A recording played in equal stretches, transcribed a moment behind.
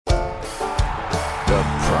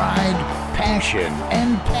pride, passion,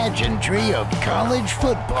 and pageantry of college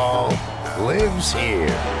football lives here.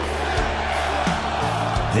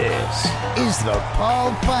 This is the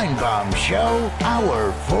Paul Finebaum Show,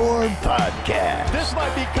 Hour 4 podcast. This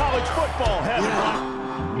might be college football heaven.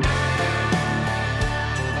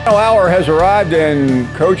 Final hour has arrived, and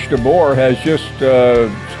Coach DeBoer has just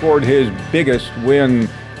scored his biggest win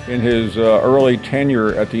in his early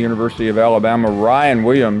tenure at the University of Alabama. Ryan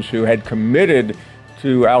Williams, who had committed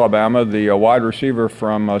to Alabama, the wide receiver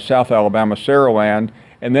from South Alabama, Saraland,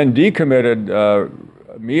 and then decommitted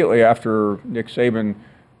immediately after Nick Saban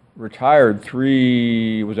retired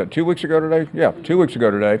 2 weeks ago today? Yeah, 2 weeks ago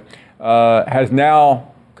today, has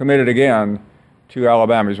now committed again to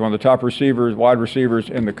Alabama. He's one of the top wide receivers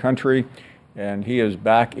in the country, and he is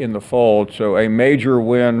back in the fold. So a major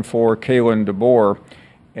win for Kalen DeBoer.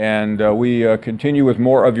 And we continue with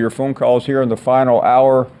more of your phone calls here in the final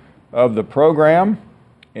hour of the program.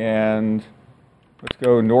 And let's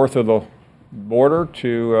go north of the border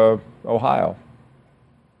to Ohio.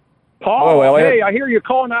 Paul, hello, Elliot. Hey, I hear you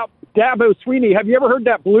calling out Dabo Sweeney. Have you ever heard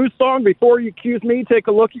that blues song, Before You Accuse Me, Take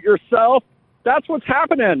a Look at Yourself? That's what's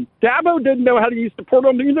happening. Dabo didn't know how to use the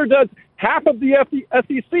portal, neither does half of the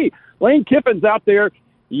SEC. Lane Kiffin's out there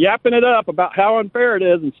yapping it up about how unfair it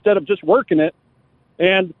is instead of just working it.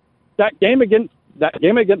 And that game against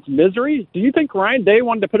Missouri, do you think Ryan Day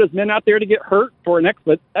wanted to put his men out there to get hurt for an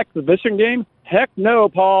exhibition game? Heck no,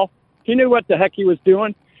 Paul. He knew what the heck he was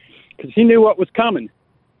doing because he knew what was coming.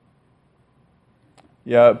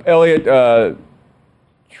 Yeah, Elliot,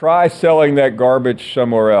 try selling that garbage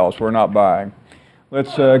somewhere else. We're not buying.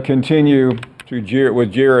 Let's continue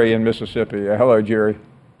with Jerry in Mississippi. Hello, Jerry.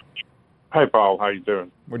 Hey, Paul. How you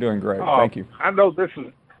doing? We're doing great. Thank you. I know this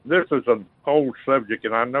is an old subject,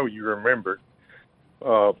 and I know you remember it.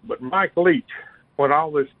 But Mike Leach, when all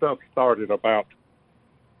this stuff started about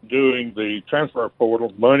doing the transfer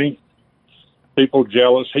portal, money, people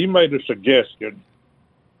jealous, he made a suggestion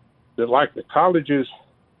that, like, the colleges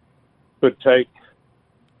could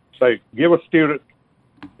give a student,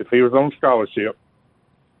 if he was on scholarship,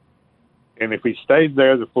 and if he stayed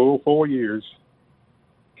there the full 4 years,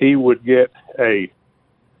 he would get a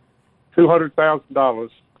 $200,000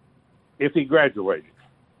 if he graduated.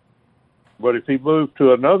 But if he moved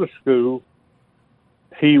to another school,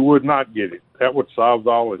 he would not get it. That would solve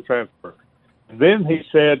all the transfer. And then he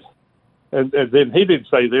said, and then he didn't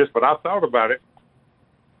say this, but I thought about it.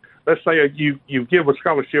 Let's say you give a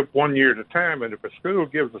scholarship 1 year at a time, and if a school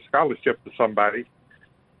gives a scholarship to somebody,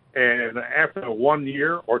 and after 1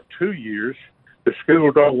 year or 2 years, the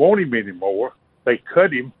school don't want him anymore, they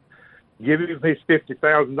cut him, give him his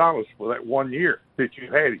 $50,000 for that 1 year that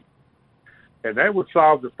you had him. And that would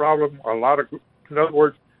solve the problem in other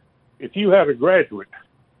words, if you had a graduate,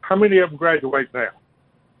 how many of them graduate now?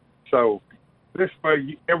 So this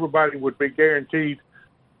way, everybody would be guaranteed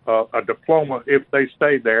a diploma if they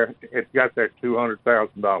stayed there and got that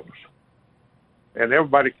 $200,000. And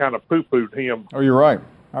everybody kind of poo-pooed him. Oh, you're right.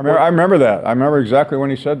 I remember that. I remember exactly when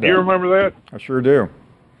he said that. You remember that? I sure do.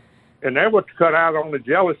 And that would cut out on the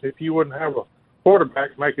jealous if you wouldn't have a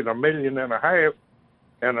quarterback making $1.5 million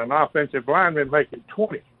and an offensive lineman making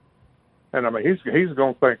 20. And I mean, he's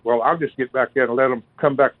going to think, well, I'll just get back there and let him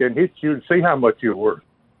come back there and hit you and see how much you're worth.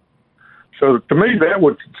 So to me, that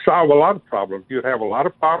would solve a lot of problems. You'd have a lot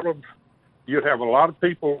of problems. You'd have a lot of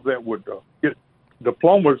people that would get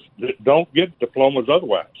diplomas that don't get diplomas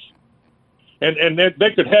otherwise. And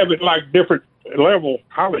they could have it like different level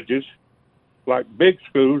colleges, like big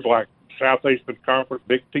schools like Southeastern Conference,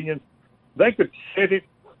 Big Ten. They could set it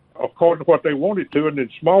according to what they wanted to, and then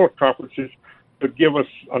smaller conferences could give us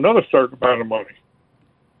another certain amount of money.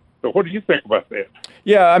 So what do you think about that?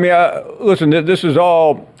 Yeah, I mean, listen, this is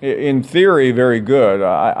all, in theory, very good.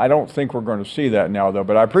 I don't think we're going to see that now, though,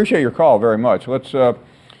 but I appreciate your call very much. Let's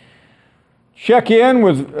check in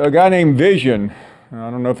with a guy named Vision.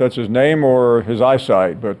 I don't know if that's his name or his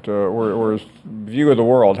eyesight, but or his view of the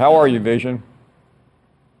world. How are you, Vision?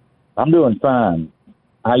 I'm doing fine.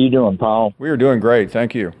 How you doing, Paul? We are doing great,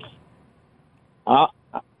 thank you.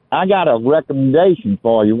 I got a recommendation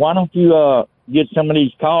for you. Why don't you get some of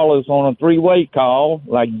these callers on a three-way call,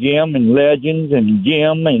 like Jim and Legends and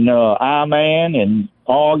Jim and I-Man and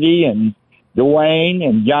Augie and Dwayne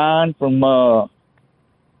and John from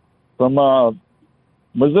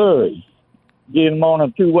Missouri. Get them on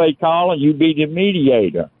a two-way call and you be the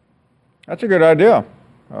mediator. That's a good idea.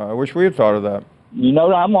 I wish we had thought of that. You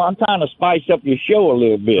know, I'm trying to spice up your show a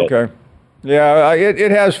little bit. Okay. Yeah, it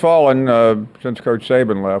has fallen since Coach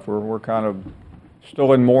Saban left. We're kind of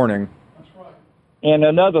still in mourning. And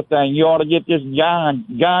another thing, you ought to get this John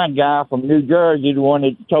guy from New Jersey, the one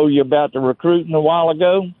that told you about the recruiting a while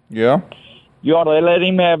ago. Yeah. You ought to let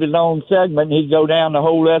him have his own segment, and he'd go down the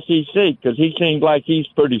whole SEC, because he seems like he's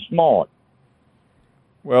pretty smart.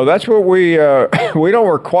 Well, that's what we don't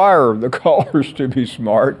require the callers to be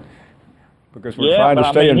smart, because we're trying to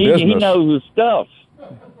stay in business. He knows his stuff.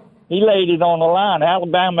 He laid it on the line.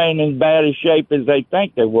 Alabama ain't in as bad a shape as they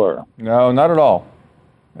think they were. No, not at all.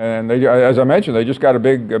 And they, as I mentioned, they just got a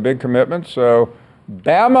big commitment. So,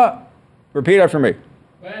 Bama, repeat after me.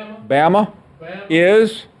 Bama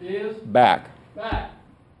is back.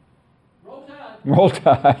 Roll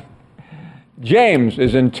Tide. James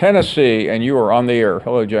is in Tennessee, and you are on the air.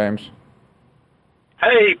 Hello, James.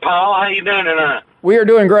 Hey, Paul. How you doing tonight? We are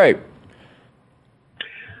doing great.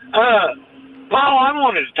 Paul, I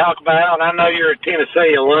wanted to talk about, I know you're a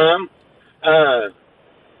Tennessee alum,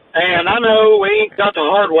 and I know we ain't got the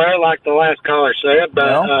hardware like the last caller said,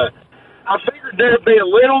 but I figured there'd be a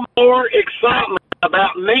little more excitement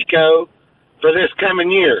about Nico for this coming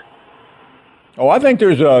year. Oh, I think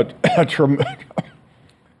there's a tremendous...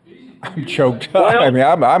 I'm choked up. Well, I mean,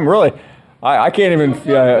 I'm really... I can't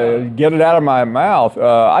even get it out of my mouth.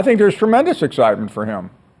 I think there's tremendous excitement for him.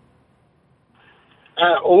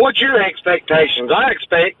 What's your expectations? I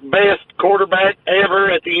expect best quarterback ever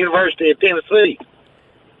at the University of Tennessee.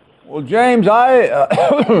 Well, James, I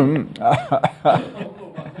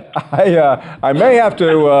may have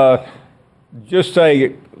to just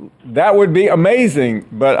say that would be amazing,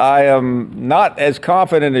 but I am not as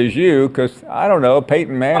confident as you, because I don't know,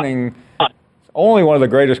 Peyton Manning is only one of the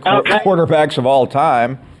greatest quarterbacks of all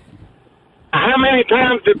time. How many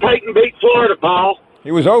times did Peyton beat Florida, Paul?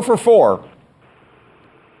 He was 0 for 4.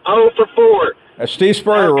 0 for 4. As Steve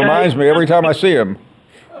Spurrier reminds me every time I see him.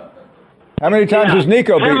 How many times has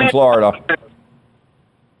Nico beaten Florida?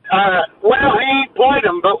 Well, he ain't played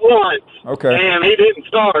them but once. Okay. And he didn't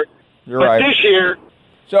start. You're but right. This year.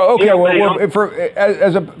 So, okay, well,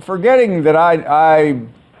 forgetting that I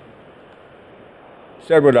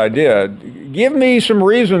said what I did, give me some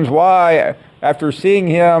reasons why, after seeing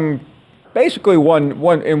him basically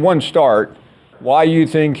in one start, why you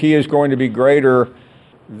think he is going to be greater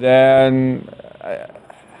than,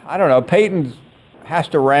 I don't know, Peyton has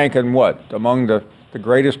to rank in what, among the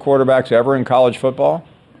greatest quarterbacks ever in college football?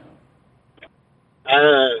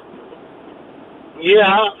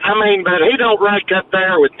 Yeah, I mean, but he don't rank up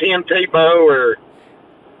there with Tim Tebow or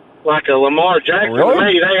like a Lamar Jackson. Really? To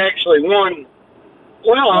me, they actually won.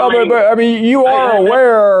 Well, I mean, you are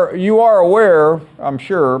aware, I'm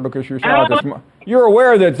sure, because you're scientists, you're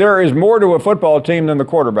aware that there is more to a football team than the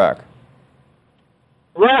quarterback.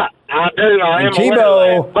 Right, I do. I am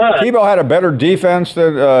aware of that, Tebow had a better defense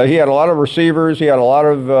than he had a lot of receivers. He had a lot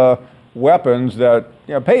of weapons that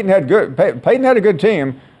Peyton had a good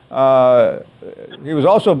team. He was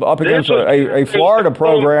also up against a Florida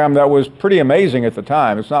program that was pretty amazing at the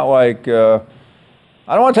time. It's not like I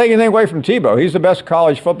don't want to take anything away from Tebow. He's the best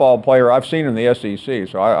college football player I've seen in the SEC.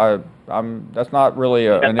 So that's not really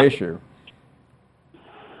an issue.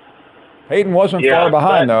 Peyton wasn't far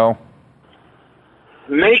behind though.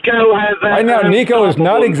 Nico has that. Right now, Nico is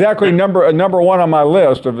not exactly number one on my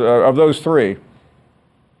list of those three.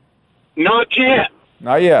 Not yet.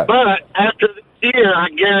 Not yet. But after the year, I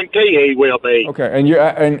guarantee he will be. Okay,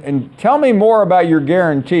 and tell me more about your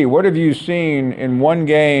guarantee. What have you seen in one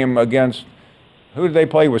game against, who did they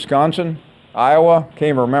play, Wisconsin? Iowa? Can't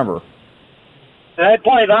even remember. They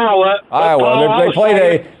played Iowa.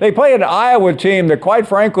 They played an Iowa team that, quite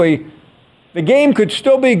frankly, the game could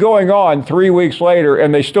still be going on 3 weeks later,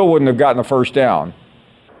 and they still wouldn't have gotten a first down.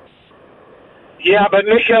 Yeah, but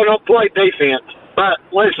Nico don't play defense. But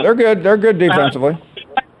listen, they're good defensively.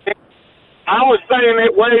 I was saying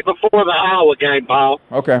it way before the Iowa game, Paul.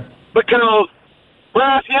 Okay. Because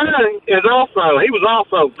Bryce Young he was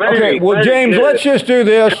also very, okay, well, very James, good. let's just do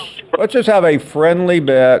this. Let's just have a friendly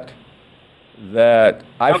bet that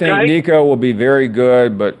I think Nico will be very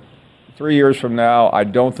good, but 3 years from now, I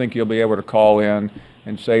don't think you'll be able to call in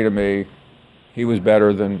and say to me, he was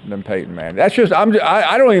better than Peyton Manning. That's just,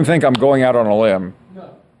 I don't even think I'm going out on a limb.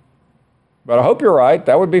 No. But I hope you're right.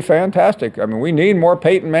 That would be fantastic. I mean, we need more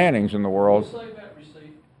Peyton Mannings in the world. We'll save that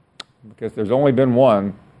receipt. Because there's only been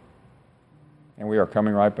one, and we are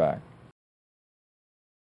coming right back.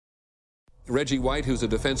 Reggie White, who's a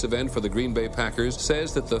defensive end for the Green Bay Packers,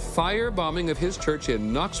 says that the firebombing of his church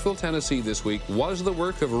in Knoxville, Tennessee this week was the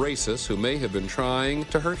work of racists who may have been trying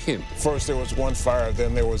to hurt him. First there was one fire,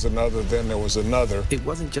 then there was another, then there was another. It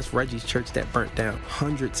wasn't just Reggie's church that burnt down.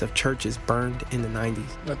 Hundreds of churches burned in the 90s.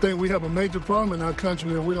 I think we have a major problem in our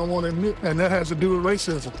country that we don't want to admit, and that has to do with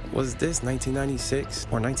racism. Was this 1996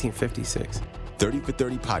 or 1956? 30 for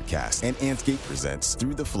 30 podcast and Anscape presents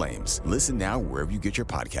Through the Flames. Listen now wherever you get your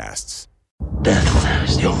podcasts. Death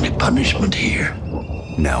is the only punishment here.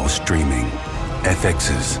 Now streaming,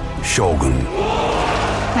 FX's Shogun.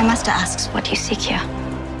 My master asks, what do you seek here?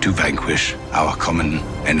 To vanquish our common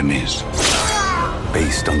enemies.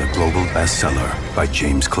 Based on the global bestseller by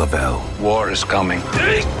James Clavell. War is coming.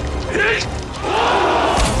 The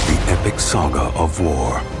epic saga of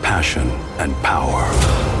war, passion, and power.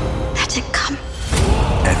 Let it come.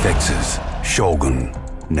 FX's Shogun.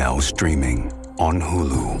 Now streaming on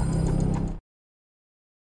Hulu.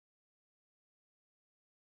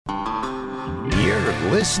 You're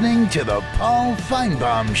listening to the Paul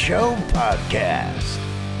Feinbaum Show podcast.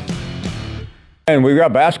 And we've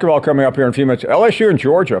got basketball coming up here in a few minutes. LSU and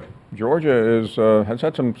Georgia. Georgia has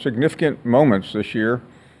had some significant moments this year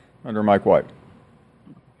under Mike White.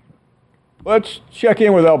 Let's check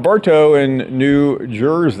in with Alberto in New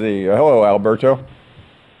Jersey. Hello, Alberto.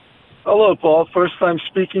 Hello, Paul. First time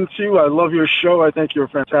speaking to you. I love your show. I think you're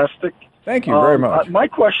fantastic. Thank you very much. My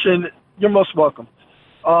question, you're most welcome.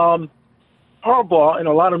 Harbaugh and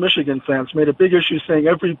a lot of Michigan fans made a big issue saying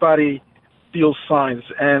everybody feels signs.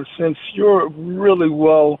 And since you're really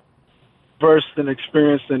well versed and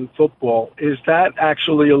experienced in football, is that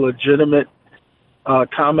actually a legitimate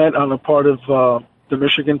comment on the part of the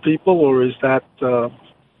Michigan people, or is that a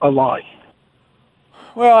lie?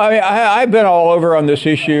 Well, I mean, I've been all over on this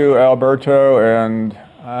issue, Alberto, and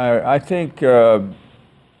I think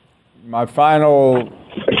my final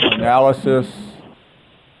analysis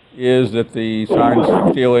is that the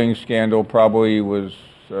sign stealing scandal probably was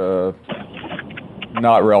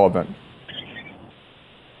not relevant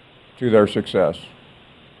to their success.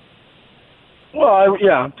 Well,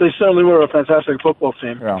 they certainly were a fantastic football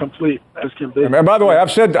team, complete as can be. And by the way,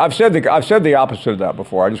 I've said the opposite of that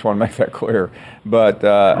before. I just want to make that clear. But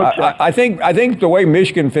okay. I think the way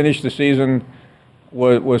Michigan finished the season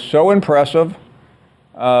was so impressive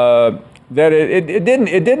that it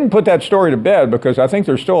didn't put that story to bed, because I think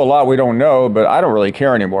there's still a lot we don't know, but I don't really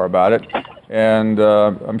care anymore about it. And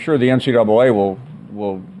I'm sure the NCAA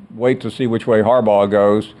will wait to see which way Harbaugh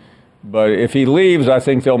goes. But if he leaves, I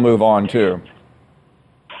think they'll move on too.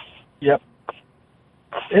 Yep.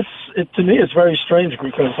 To me, it's very strange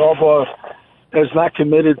because Harbaugh has not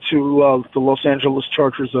committed to the Los Angeles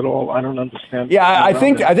Chargers at all. I don't understand. Yeah, I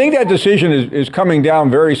think that decision is coming down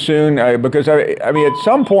very soon because I mean, at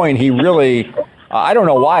some point he really, I don't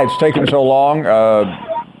know why it's taken so long.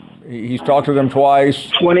 He's talked to them twice.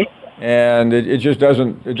 20. And it just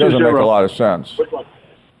doesn't make a lot of sense.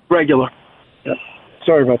 Regular. Yeah.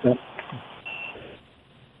 Sorry about that.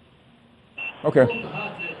 Okay.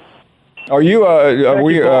 Are you?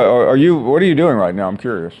 Are you? What are you doing right now? I'm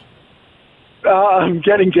curious. I'm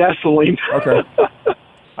getting gasoline. Okay.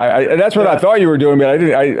 That's what I thought you were doing, but I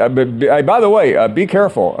didn't. By the way, be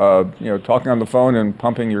careful. Talking on the phone and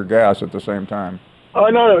pumping your gas at the same time. Oh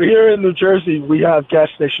no! Here in New Jersey, we have gas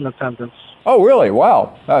station attendants. Oh really?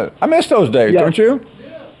 Wow! I miss those days, don't you?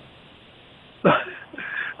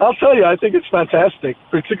 I'll tell you, I think it's fantastic,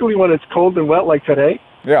 particularly when it's cold and wet like today.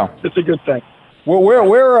 Yeah, it's a good thing. Well,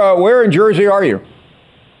 where in Jersey are you?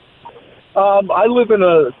 I live in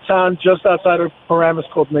a town just outside of Paramus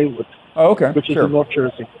called Maywood. Oh, okay. Which is in North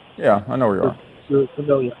Jersey. Yeah, I know where you are. You're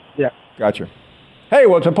familiar. Yeah. Gotcha. Hey,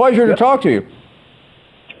 well, it's a pleasure to talk to you.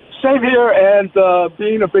 Same here, and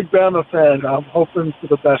being a big Bama fan, I'm hoping for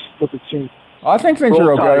the best with the team. I think things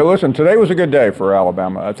are okay. Listen, today was a good day for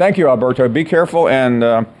Alabama. Thank you, Alberto. Be careful,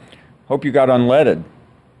 and hope you got unleaded.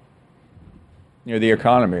 The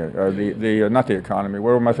economy, the not the economy.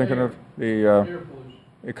 What am I thinking of? The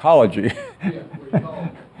ecology.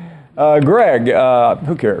 Greg,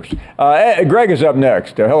 who cares? Greg is up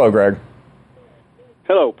next. Hello, Greg.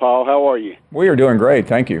 Hello, Paul. How are you? We are doing great,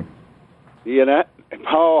 thank you.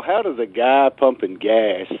 Paul, how does a guy pumping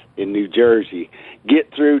gas in New Jersey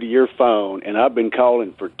get through to your phone? And I've been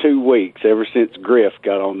calling for 2 weeks ever since Griff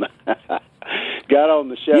got on the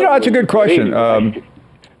show. That's a good question. Anyway,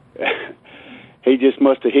 he just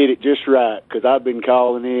must have hit it just right, because I've been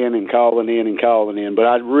calling in. But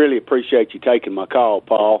I really appreciate you taking my call,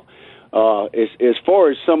 Paul. As far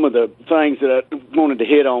as some of the things that I wanted to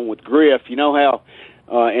hit on with Griff, you know how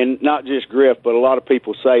and not just Griff, but a lot of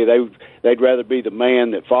people say they'd rather be the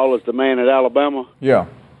man that follows the man at Alabama. Yeah.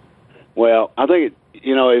 Well, I think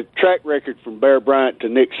a track record from Bear Bryant to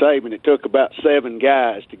Nick Saban, it took about 7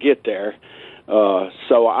 guys to get there.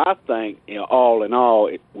 So I think, all in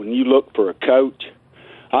all, when you look for a coach,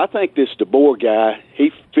 I think this DeBoer guy,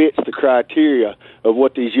 he fits the criteria of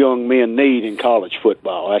what these young men need in college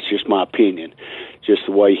football. That's just my opinion. Just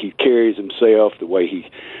the way he carries himself, the way he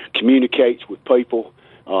communicates with people.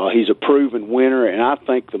 He's a proven winner, and I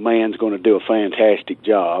think the man's going to do a fantastic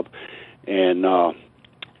job. And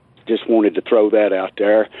just wanted to throw that out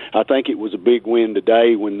there. I think it was a big win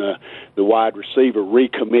today when the wide receiver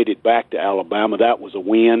recommitted back to Alabama. That was a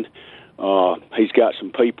win. He's got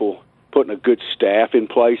some people putting a good staff in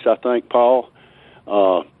place, I think, Paul.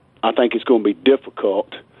 I think it's going to be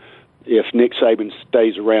difficult if Nick Saban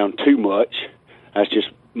stays around too much. That's just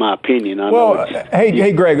my opinion.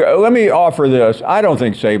 Hey, Greg, let me offer this. I don't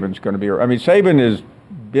think Saban's going to be. I mean, Saban has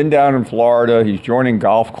been down in Florida. He's joining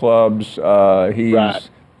golf clubs. He's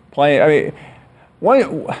playing. I mean,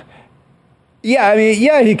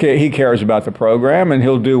 he cares about the program and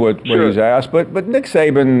he'll do what he's asked. But Nick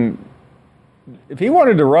Saban, if he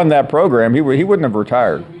wanted to run that program, he wouldn't have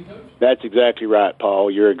retired. That's exactly right, Paul.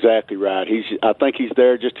 You're exactly right. I think he's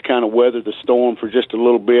there just to kind of weather the storm for just a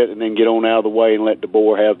little bit and then get on out of the way and let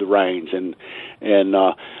DeBoer have the reins. And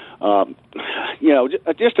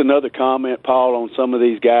just another comment, Paul, on some of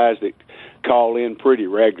these guys that call in pretty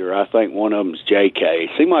regular. I think one of them is J.K. It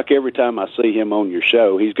seems like every time I see him on your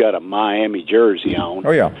show, he's got a Miami jersey on.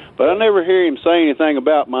 Oh, yeah. But I never hear him say anything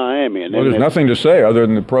about Miami. Well, there's nothing to say other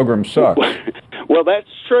than the program sucks. Well, that's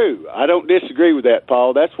true. I don't disagree with that,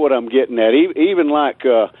 Paul. That's what I'm getting at. Even like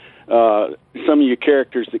some of your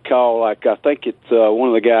characters that call, like I think it's one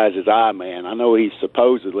of the guys is I-Man. I know he's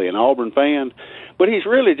supposedly an Auburn fan, but he's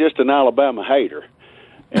really just an Alabama hater.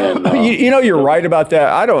 And, you're right about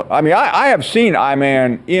that. I have seen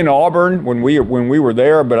I-Man in Auburn when we were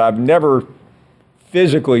there, but I've never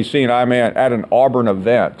physically seen I-Man at an Auburn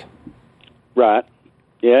event. Right.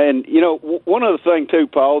 Yeah, and one other thing too,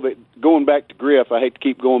 Paul, that going back to Griff, I hate to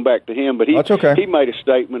keep going back to him, but he made a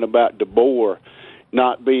statement about DeBoer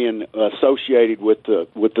not being associated with the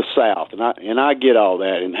South, and I get all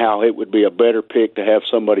that and how it would be a better pick to have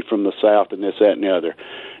somebody from the South and this, that, and the other.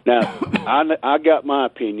 Now, I got my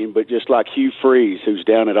opinion, but just like Hugh Freeze, who's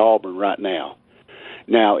down at Auburn right now.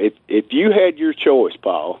 Now, if you had your choice,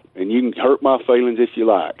 Paul, and you can hurt my feelings if you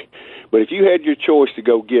like, but if you had your choice to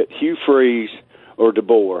go get Hugh Freeze or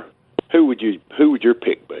DeBoer, who would your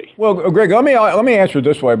pick be? Well, Greg, let me answer it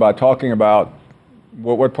this way by talking about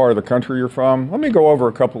what part of the country you're from. Let me go over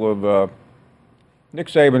a couple of. Nick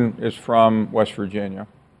Saban is from West Virginia,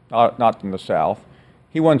 not from the South.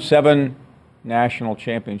 He won 7 national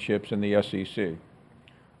championships in the SEC.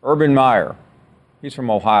 Urban Meyer, he's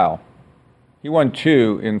from Ohio. He won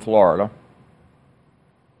 2 in Florida.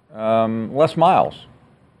 Les Miles,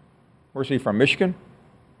 where's he from? Michigan?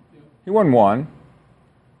 He won 1.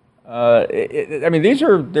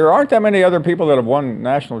 There aren't that many other people that have won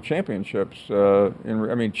national championships.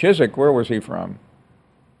 Chiswick, where was he from?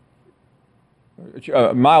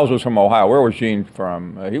 Miles was from Ohio. Where was Gene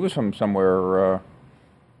from? He was from somewhere. I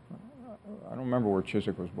don't remember where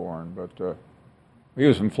Chiswick was born, but he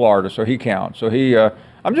was from Florida, so he counts. So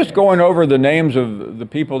I'm just going over the names of the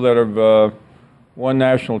people that have won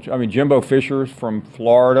national. Jimbo Fisher's from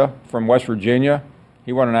Florida, from West Virginia.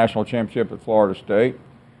 He won a national championship at Florida State.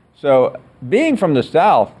 So being from the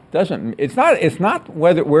South it's not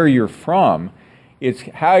where you're from, it's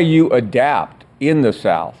how you adapt in the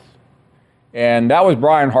South. And that was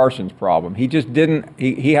Brian Harson's problem. He just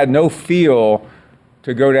he had no feel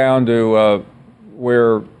to go down to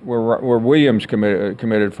where Williams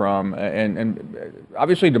committed from. And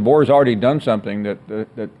obviously DeBoer's already done something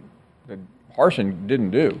that Harson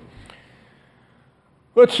didn't do.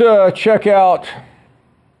 Let's check out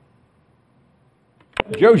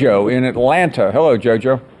Jojo in Atlanta. Hello,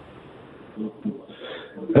 Jojo.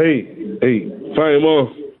 Hey, Fine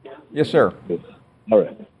Mom. Yes, sir. All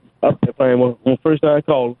right. Okay, Fine Mom. On first time I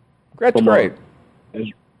called. That's great.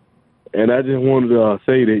 And I just wanted to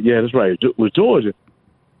say that, yeah, that's right. With Georgia,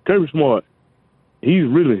 Kirby Smart, he's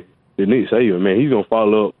really the Nick Saban, man. He's going to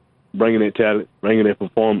follow up, bringing that talent, bringing that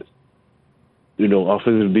performance,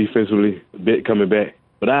 offensively, defensively, a bit coming back.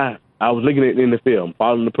 But I was looking at the NFL. I'm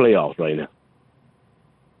following the playoffs right now.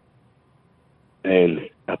 And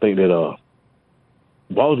I think that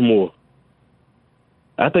Baltimore,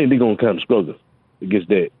 I think they're going to kind of struggle against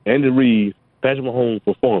that. Andy Reid, Patrick Mahomes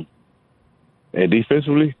perform. And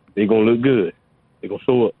defensively, they're going to look good. They're going to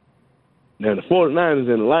show up. Now, the 49ers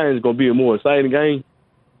and the Lions are going to be a more exciting game.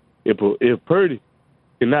 if Purdy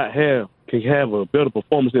can have a better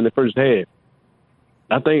performance in the first half,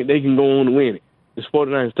 I think they can go on to win it. It's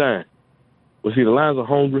 49ers time. But see, the Lions are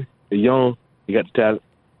hungry, they're young, they got the talent,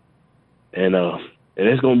 and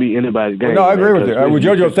it's going to be anybody's game. No, I agree with you.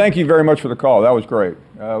 JoJo, thank you very much for the call. That was great.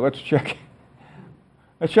 Let's check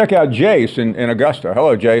out Jace in Augusta.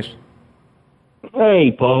 Hello, Jace.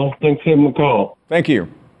 Hey, Paul. Thanks for having the call. Thank you.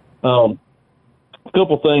 A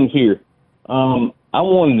couple things here. I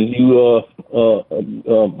wanted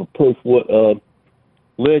to proof what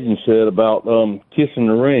Legend said about kissing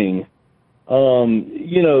the ring.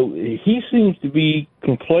 He seems to be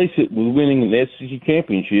complacent with winning an SEC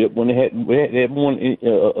championship when they had won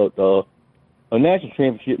a national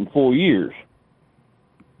championship in 4 years.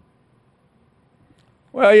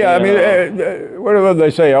 Well, yeah, I mean, what do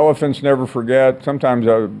they say? Elephants never forget. Sometimes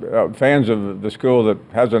fans of the school that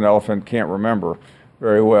has an elephant can't remember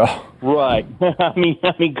very well. Right. I mean,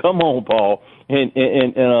 come on, Paul.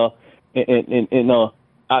 I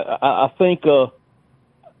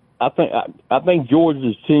think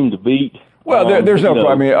Georgia's team to beat. Well, there's no.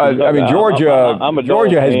 I mean,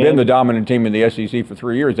 Georgia has been the dominant team in the SEC for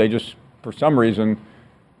 3 years. They just, for some reason,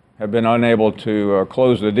 have been unable to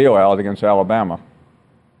close the deal out against Alabama.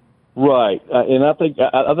 Right, and I think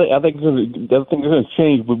it's going to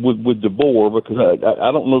change with DeBoer, because I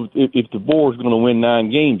don't know if DeBoer is going to win 9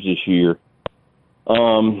 games this year,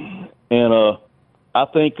 and I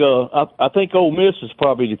think Ole Miss is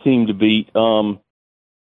probably the team to beat.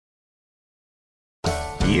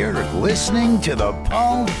 You're listening to the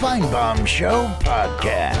Paul Feinbaum Show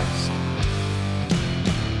podcast.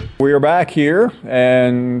 We are back here,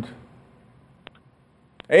 and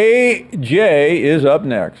AJ is up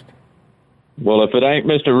next. Well, if it ain't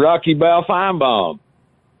Mr. Rocky Bell Feinbaum.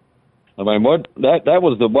 I mean, that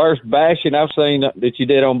was the worst bashing I've seen that you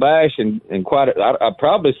did on Bash, and I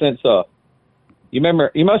probably since you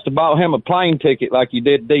remember, you must have bought him a plane ticket like you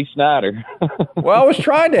did Dee Snider. Well, I was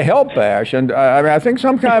trying to help Bash, and I think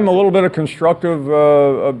sometimes a little bit of constructive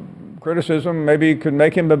criticism maybe could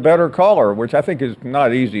make him a better caller, which I think is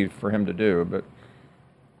not easy for him to do. But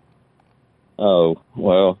oh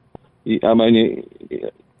well, I mean.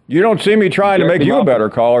 You don't see me trying to make you a better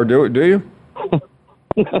caller, do you?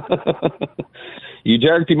 You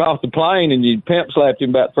jerked him off the plane and you pimp slapped him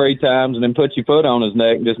about 3 times and then put your foot on his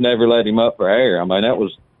neck and just never let him up for air. I mean, that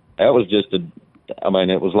was just it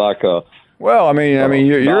was like a. Well, I mean,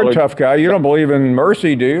 you're a tough guy. You don't believe in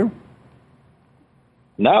mercy, do you?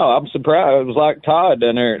 No, I'm surprised. It was like Todd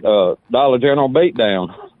down there at Dollar General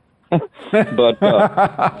Beatdown. But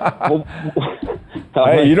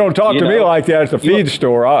hey, you don't talk to me like that at the feed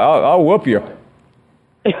store. I'll whoop you.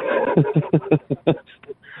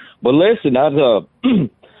 But listen, I was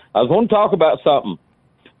going to talk about something.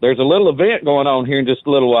 There's a little event going on here in just a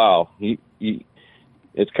little while.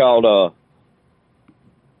 It's called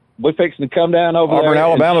we're fixing to come down over Auburn, there.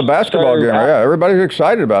 Alabama basketball game. Yeah, everybody's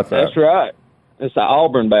excited about that. That's right. It's an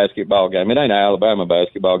Auburn basketball game. It ain't an Alabama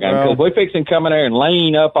basketball game. Because we're fixing to come in there and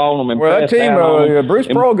lean up on them and press that team, down on them. Bruce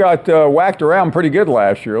Pearl got whacked around pretty good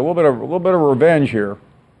last year. A little bit of revenge here.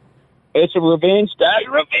 It's a revenge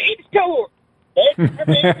tour. It's a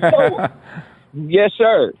revenge tour. Yes,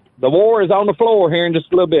 sir. The war is on the floor here in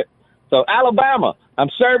just a little bit. So, Alabama, I'm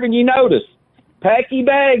serving you notice. Pack your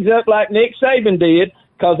bags up like Nick Saban did,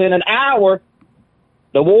 because in an hour,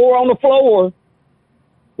 the war on the floor,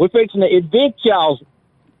 we're fixing to evict y'all's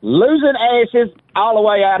losing asses all the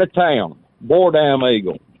way out of town. Bore damn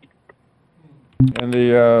Eagle. And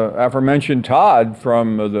the aforementioned Todd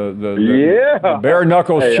from the Bare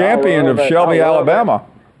Knuckles champion of Shelby, Alabama.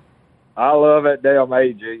 I love that damn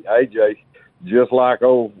AJ. Just like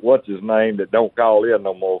what's his name that don't call in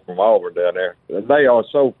no more from Auburn down there. They are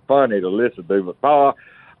so funny to listen to. But Paul,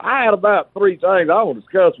 I had about 3 things I want to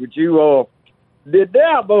discuss with you. Did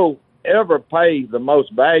Dabo ever pay the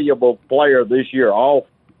most valuable player this year off?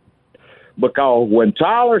 Because when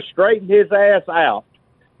Tyler straightened his ass out,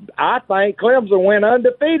 I think Clemson went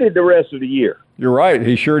undefeated the rest of the year. You're right.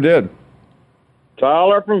 He sure did.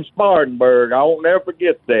 Tyler from Spartanburg. I won't never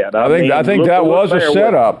forget that. I think that was a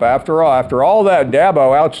setup. After all that,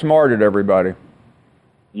 Dabo outsmarted everybody.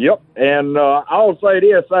 Yep. And I'll say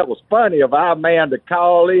this. That was funny of our man to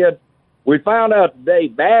call in. We found out today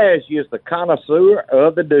Bash is the connoisseur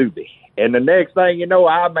of the doobie. And the next thing you know,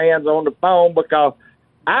 our man's on the phone because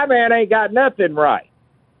our man ain't got nothing right.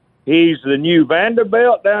 He's the new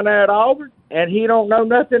Vanderbilt down there at Auburn, and he don't know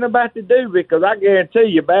nothing about the doobie because I guarantee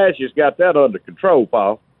you Bash has got that under control,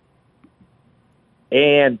 Paul.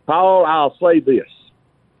 And, Paul, I'll say this.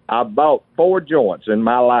 I bought 4 joints in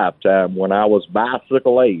my lifetime when I was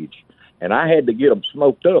bicycle age. And I had to get them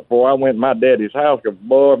smoked up before I went to my daddy's house, because,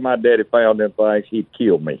 boy, if my daddy found them things, he'd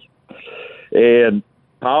kill me. And,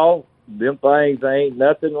 Paul, them things ain't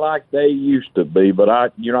nothing like they used to be. But, I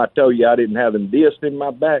told you I didn't have them discs in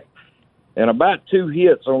my back. And about 2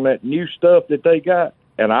 hits on that new stuff that they got,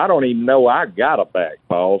 and I don't even know I got a back,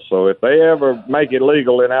 Paul. So if they ever make it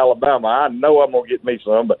legal in Alabama, I know I'm going to get me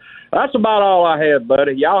some. But that's about all I had,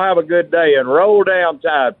 buddy. Y'all have a good day, and roll down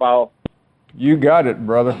Tide, Paul. You got it,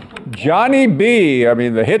 brother. Johnny B. I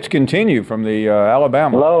mean, the hits continue from the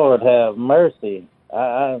Alabama. Lord have mercy.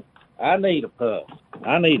 I need a puff.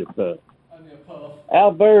 I need a puff.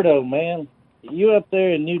 Alberto, man, you up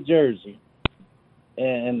there in New Jersey,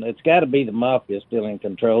 and it's got to be the mafia still in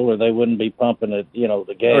control, or they wouldn't be pumping it,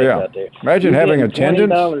 the gas out there. Imagine having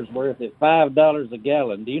attendance. $20 worth at $5 a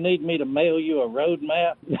gallon. Do you need me to mail you a road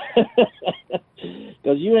map?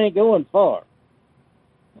 Because you ain't going far.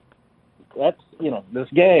 That's this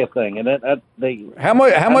gas thing, and How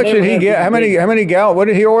much did he get? How many gallons? What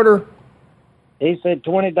did he order? He said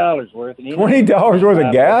 $20 worth. $20 worth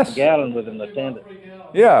of gas? A gallon with an attendant.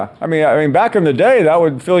 Yeah, I mean, back in the day, that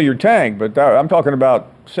would fill your tank, but I'm talking about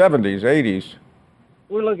 70s, 80s.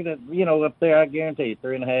 We're looking at, up there, I guarantee you,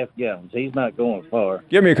 3.5 gallons. He's not going far.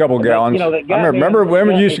 Give me a couple gallons. Remember when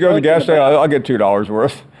we used to go to the gas station? I'll get $2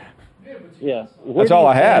 worth. Yeah. That's all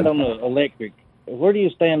I had. Where do you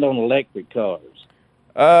stand on electric cars?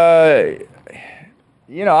 I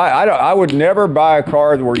would never buy a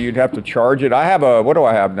car where you'd have to charge it. I have what do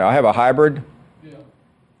I have now? I have a hybrid.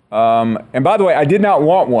 And by the way, I did not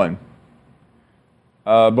want one.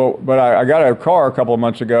 But I got a car a couple of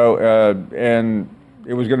months ago, and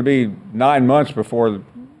it was going to be 9 months before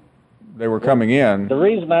they were coming in. The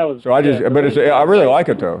reason I was I really like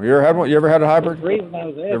it though. You ever had a hybrid? The reason I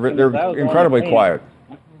was asking they're incredibly quiet.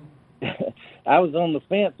 I was on the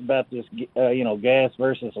fence about this, gas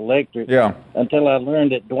versus electric. Yeah. Until I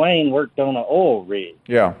learned that Dwayne worked on an oil rig.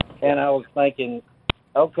 Yeah. And I was thinking,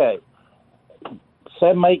 okay,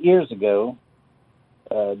 7-8 years ago,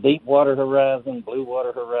 Deepwater Horizon, Blue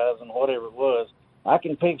Water Horizon, whatever it was, I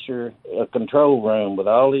can picture a control room with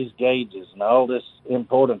all these gauges and all this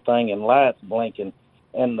important thing and lights blinking,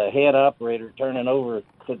 and the head operator turning over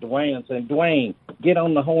to Dwayne and saying, Dwayne, get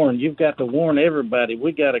on the horn. You've got to warn everybody.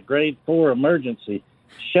 We got a grade 4 emergency.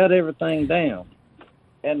 Shut everything down.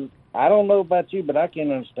 And I don't know about you, but I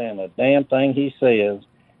can't understand a damn thing he says,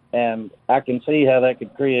 and I can see how that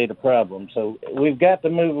could create a problem. So we've got to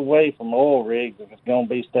move away from oil rigs if it's going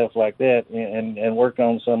to be stuff like that and work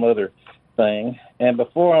on some other thing. And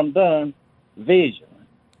before I'm done, vision.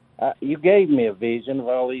 You gave me a vision of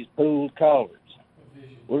all these pooled callers.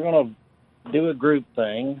 We're going to do a group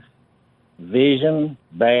thing. Vision,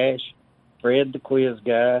 Bash, Fred the quiz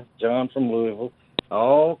guy, John from Louisville,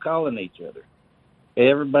 all calling each other.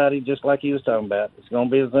 Everybody, just like he was talking about, it's going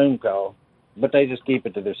to be a Zoom call, but they just keep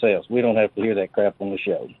it to themselves. We don't have to hear that crap on the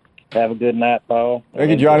show. Have a good night, Paul.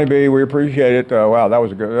 Thank you, Johnny B. We appreciate it. Wow, that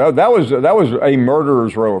was a good. That was a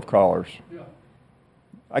murderer's row of callers. Yeah.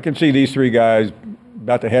 I can see these three guys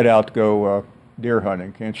about to head out to go deer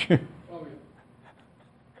hunting, can't you?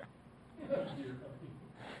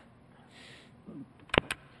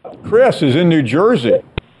 Chris is in New Jersey.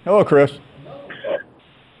 Hello, Chris.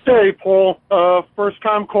 Hey, Paul.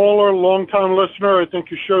 First-time caller, long-time listener. I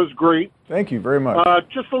think your show's great. Thank you very much.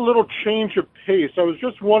 Just a little change of pace. I was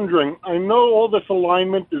just wondering, I know all this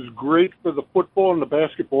alignment is great for the football and the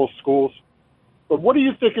basketball schools, but what do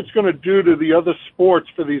you think it's going to do to the other sports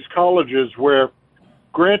for these colleges where,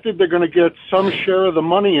 granted, they're going to get some share of the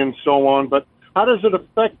money and so on, but how does it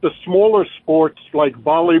affect the smaller sports like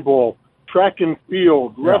volleyball, track and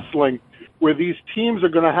field, wrestling, where these teams are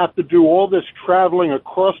going to have to do all this traveling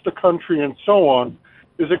across the country and so on?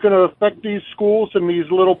 Is it going to affect these schools and these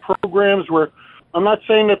little programs where, I'm not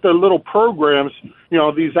saying that they're little programs,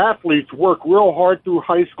 these athletes work real hard through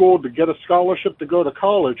high school to get a scholarship to go to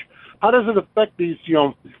college. How does it affect these,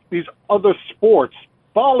 these other sports?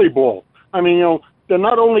 Volleyball. I mean, they're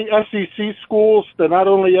not only SEC schools, they're not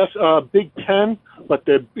only Big Ten, but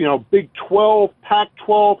they're, Big 12,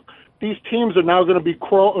 Pac-12. These teams are now going to be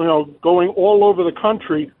going all over the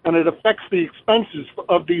country, and it affects the expenses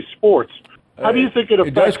of these sports. How do you think it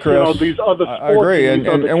affects these other sports? I agree.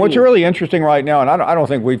 And what's really interesting right now, and I don't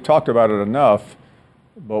think we've talked about it enough,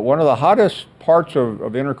 but one of the hottest parts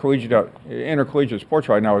of intercollegiate sports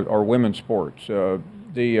right now are women's sports.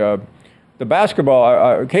 The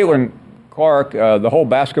basketball, Caitlin Clark, the whole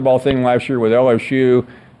basketball thing last year with LSU.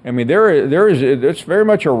 I mean, it's very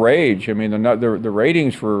much a rage. I mean, the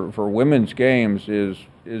ratings for women's games is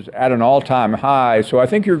at an all-time high. So I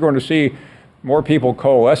think you're going to see more people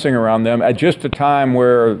coalescing around them at just a time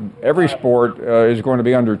where every sport is going to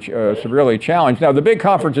be under severely challenged. Now, the big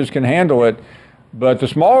conferences can handle it, but the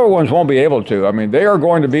smaller ones won't be able to. I mean, they are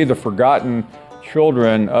going to be the forgotten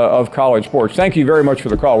children of college sports. Thank you very much for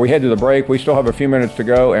the call. We head to the break. We still have a few minutes to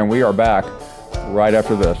go, and we are back right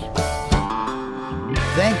after this.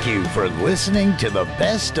 Thank you for listening to the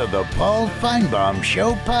Best of the Paul Finebaum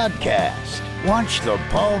Show podcast. Watch the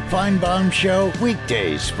Paul Finebaum Show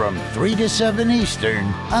weekdays from 3 to 7 Eastern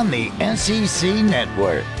on the SEC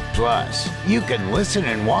Network. Plus, you can listen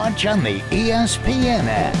and watch on the ESPN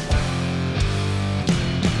app.